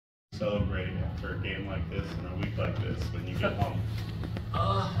celebrate after a game like this and a week like this when you get home?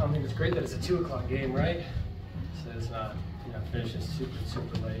 I mean, it's great that it's a 2 o'clock game, right? So it's not, finishing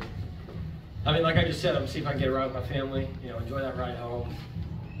super late. I mean, like I just said, I'm gonna see if I can get a ride with my family, enjoy that ride home.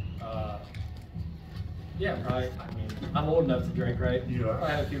 Yeah, probably. I mean, I'm old enough to drink, right? You are.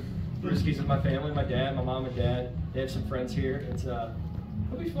 I have a few brewskis with my family, my dad, my mom and dad. They have some friends here. It'll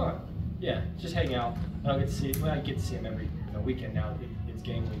be fun. Yeah, just hang out. I don't get to see. Well, I get to see them every weekend now. It's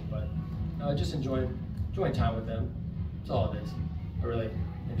game week, but just enjoying time with them. That's all it is. I really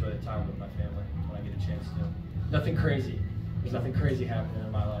enjoy the time with my family when I get a chance to. Nothing crazy. There's nothing crazy happening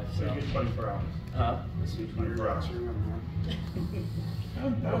in my life. So you get 24 hours. Let's see, 24 hours.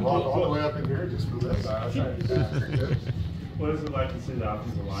 I'll walk all the way up in here just for this. I'll try to do that. What is it like to see the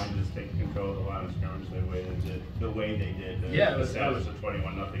offensive line just take control of the line of scrimmage the way they did to establish a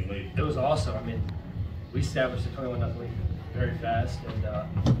 21-0 lead? It was awesome. I mean, we established a 21-0 lead very fast, and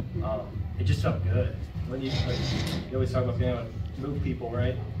it just felt good. When you always talk about being able to move people,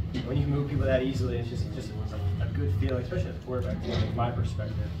 right? When you can move people that easily, it's just a good feeling, especially as a quarterback, from my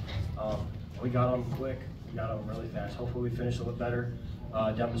perspective. We got on quick. We got on really fast. Hopefully, we finish a little better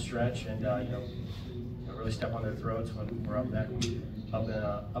down the stretch, and really step on their throats when we're up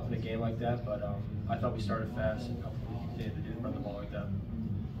in a game like that. But I thought we started fast, and hopefully we continue to run the ball like that.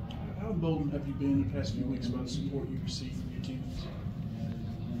 How emboldened have you been in the past few weeks by the support you received from your teammates?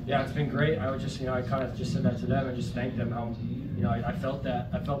 Yeah, it's been great. I would just, I kind of just said that to them and just thanked them how, I felt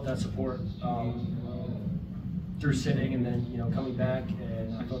that support through sitting and then, coming back,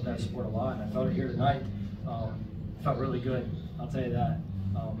 and I felt that support a lot. And I felt it here tonight. It felt really good. I'll tell you that.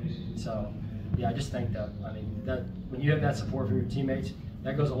 So, yeah, I just thank them. I mean, that when you have that support from your teammates,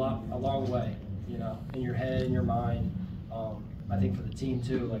 that goes a long way, in your head, in your mind. I think for the team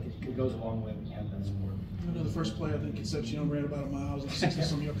too, like it goes a long way when you have that support. I know the first play, I think Concepcion ran about a mile and 60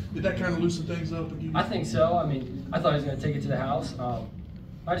 some yards. Did that kind of loosen things up? And I think so. I mean, I thought he was going to take it to the house.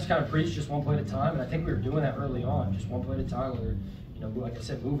 I just kind of preached just one play at a time, and I think we were doing that early on, just one play at a time. We were, like I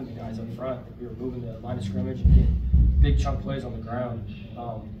said, moving the guys up front. We were moving the line of scrimmage and getting big chunk plays on the ground.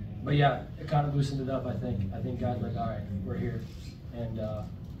 But yeah, it kind of loosened it up. I think guys were like, all right, we're here, and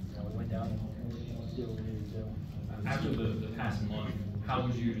we went down and did what we needed to do. After the past month, how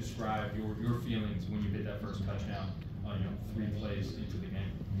would you describe your feelings when you hit that first touchdown, 3 plays into the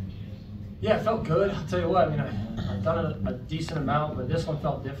game? Yeah, it felt good. I'll tell you what, I mean, I've done a decent amount, but this one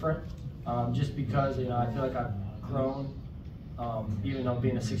felt different just because, I feel like I've grown. Even though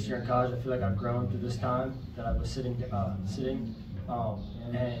being a 6th year in college, I feel like I've grown through this time that I was sitting.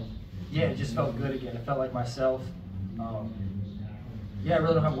 And yeah, it just felt good again. It felt like myself. Yeah, I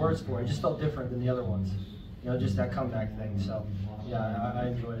really don't have words for it. It just felt different than the other ones. Just that comeback thing. So, yeah, I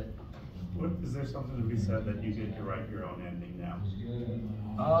enjoyed it. Is there something to be said that you get to write your own ending now?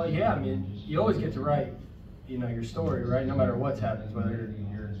 Yeah, I mean, you always get to write, your story, right? No matter what's happened, whether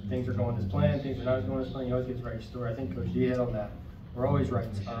things are going as planned, things are not going as planned, you always get to write your story. I think Coach D hit on that. We're always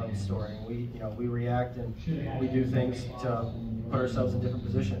writing our own story, and we react and we do things to put ourselves in different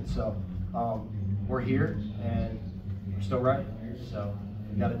positions. So we're here, and we're still writing. So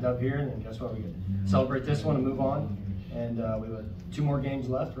we got a dub here, and then guess what? We get celebrate this one and move on. And we have 2 more games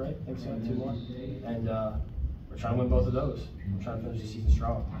left, right? I think so, 2 more. And we're trying to win both of those. We're trying to finish the season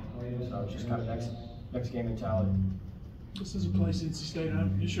strong. So it's just kind of next game mentality. This is a place, NC State,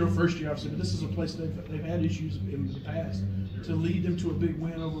 it's your first year, obviously, but this is a place they've had issues in the past. To lead them to a big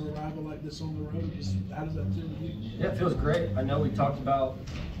win over a rival like this on the road, how does that feel to you? Yeah, it feels great. I know we talked about,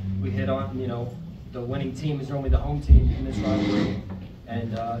 we hit on, the winning team is normally the home team in this rivalry.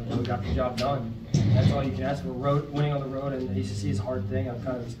 And we got the job done. That's all you can ask for. Winning on the road and the ACC is a hard thing. I've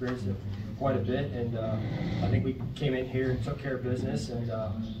kind of experienced it quite a bit, and I think we came in here and took care of business and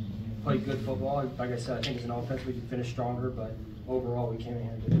played good football. Like I said, I think as an offense we could finish stronger, but overall we came in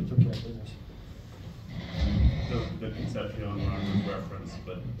here and took care of business. The Concepcion run was referenced,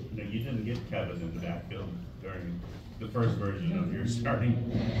 but you didn't get Kevin in the backfield during the first version of your starting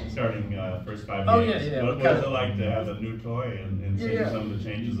first 5 games. Oh yeah. What is it like to have a new toy and see some of the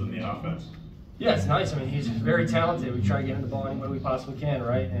changes in the offense? Yeah, it's nice. I mean, he's very talented. We try to get him the ball any way we possibly can,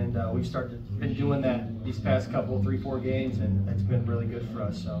 right? And we've been doing that these past 3-4 games, and it's been really good for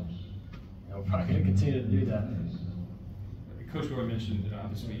us. So we're probably going to continue to do that. Coach Roy mentioned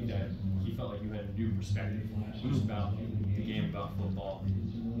this week that he felt like you had a new perspective just about the game, about football.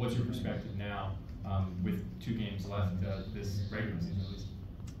 What's your perspective now with 2 games left this regular season at least?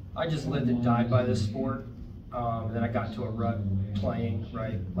 I just lived and died by this sport. And then I got into a rut playing,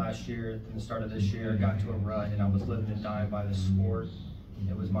 right, last year. At the start of this year, I got into a rut, and I was living and dying by this sport.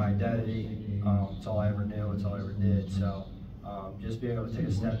 It was my identity. It's all I ever knew. It's all I ever did. So Just being able to take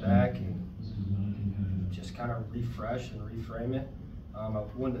a step back and just kind of refresh and reframe it. I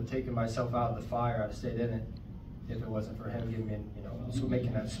wouldn't have taken myself out of the fire. I'd have stayed in it if it wasn't for him giving me,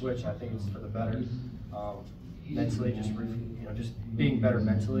 making that switch. I think it's for the better. Mentally, just being better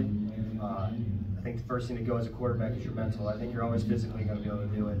mentally. I think the first thing to go as a quarterback is your mental. I think you're always physically going to be able to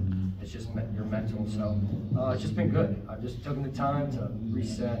do it. It's just your mental. So it's just been good. I've just taken the time to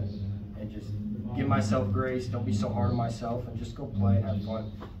reset and just give myself grace. Don't be so hard on myself, and just go play and have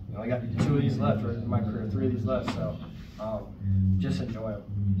fun. I got 2 of these left in my career, 3 of these left. So just enjoy them.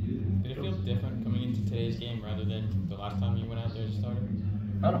 Did it feel different coming into today's game rather than the last time you went out there as a starter?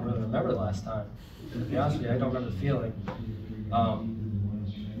 I don't really remember the last time. To be honest with you, I don't remember the feeling.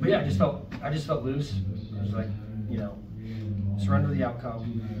 But yeah, I just felt loose. I was like, surrender the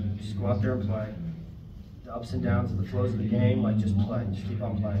outcome. Just go out there and play. The ups and downs of the flows of the game, just play. Just keep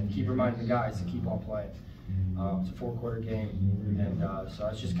on playing. Keep reminding the guys to keep on playing. It's a 4-quarter game, and so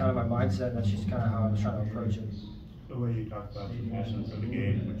that's just kind of my mindset. And that's just kind of how I'm trying to approach it. The way you talk about your passion for the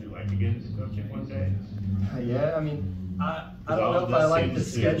game, would you like to get into coaching one day? Yeah, I mean, I don't know if I like the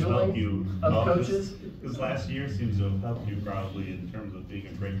scheduling of coaches. Because last year seems to have helped you probably in terms of being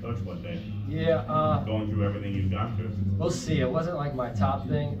a great coach one day. Yeah. Going through everything you've gone through. We'll see. It wasn't like my top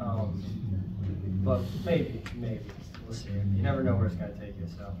thing, but maybe. We'll see. You never know where it's going to take you,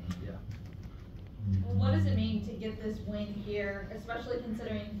 so yeah. Well, what does it mean to get this win here, especially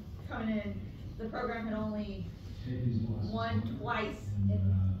considering coming in, the program had only won twice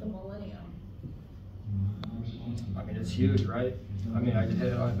in the millennium? I mean, it's huge, right? I mean, I just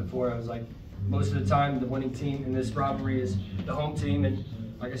hit it on it before. I was like, most of the time, the winning team in this rivalry is the home team, and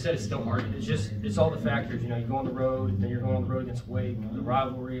like I said, it's still hard. It's all the factors. You go on the road, then you're going on the road against Wake, the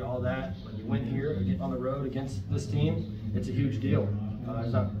rivalry, all that. When you win here, or get on the road against this team, it's a huge deal.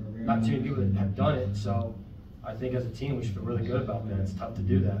 There's not too many people that have done it, so I think as a team, we should feel really good about that. It's tough to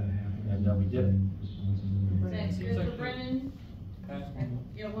do that, and we did it. Thanks. Good for Brennan.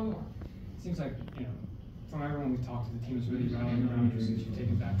 Yeah, one more. Seems like, from everyone we talked to, the team is really rallying around you since you've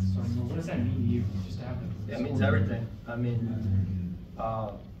taken back the starting role. What does that mean to you, just to have the Yeah, it means everything. I mean,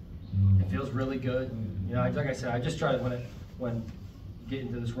 it feels really good. Like I said, I just try to, when you get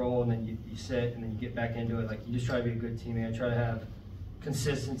into this role and then you sit and then you get back into it, you just try to be a good teammate. I try to have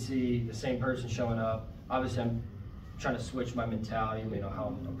consistency, the same person showing up. Obviously, I'm trying to switch my mentality,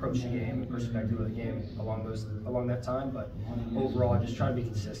 how I approach the game and perspective of the game along that time. But overall, I just try to be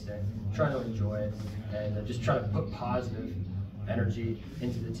consistent, try to enjoy it, and just try to put positive energy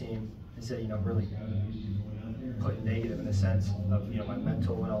into the team instead of really putting negative in the sense of my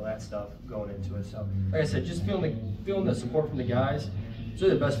mental and all that stuff going into it. So like I said, just feeling the support from the guys. It's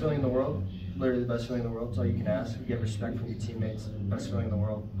really the best feeling in the world. Literally the best feeling in the world. It's all you can ask. You get respect from your teammates. Best feeling in the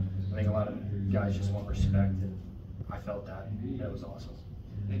world. I think a lot of guys just want respect, and I felt that. That was awesome.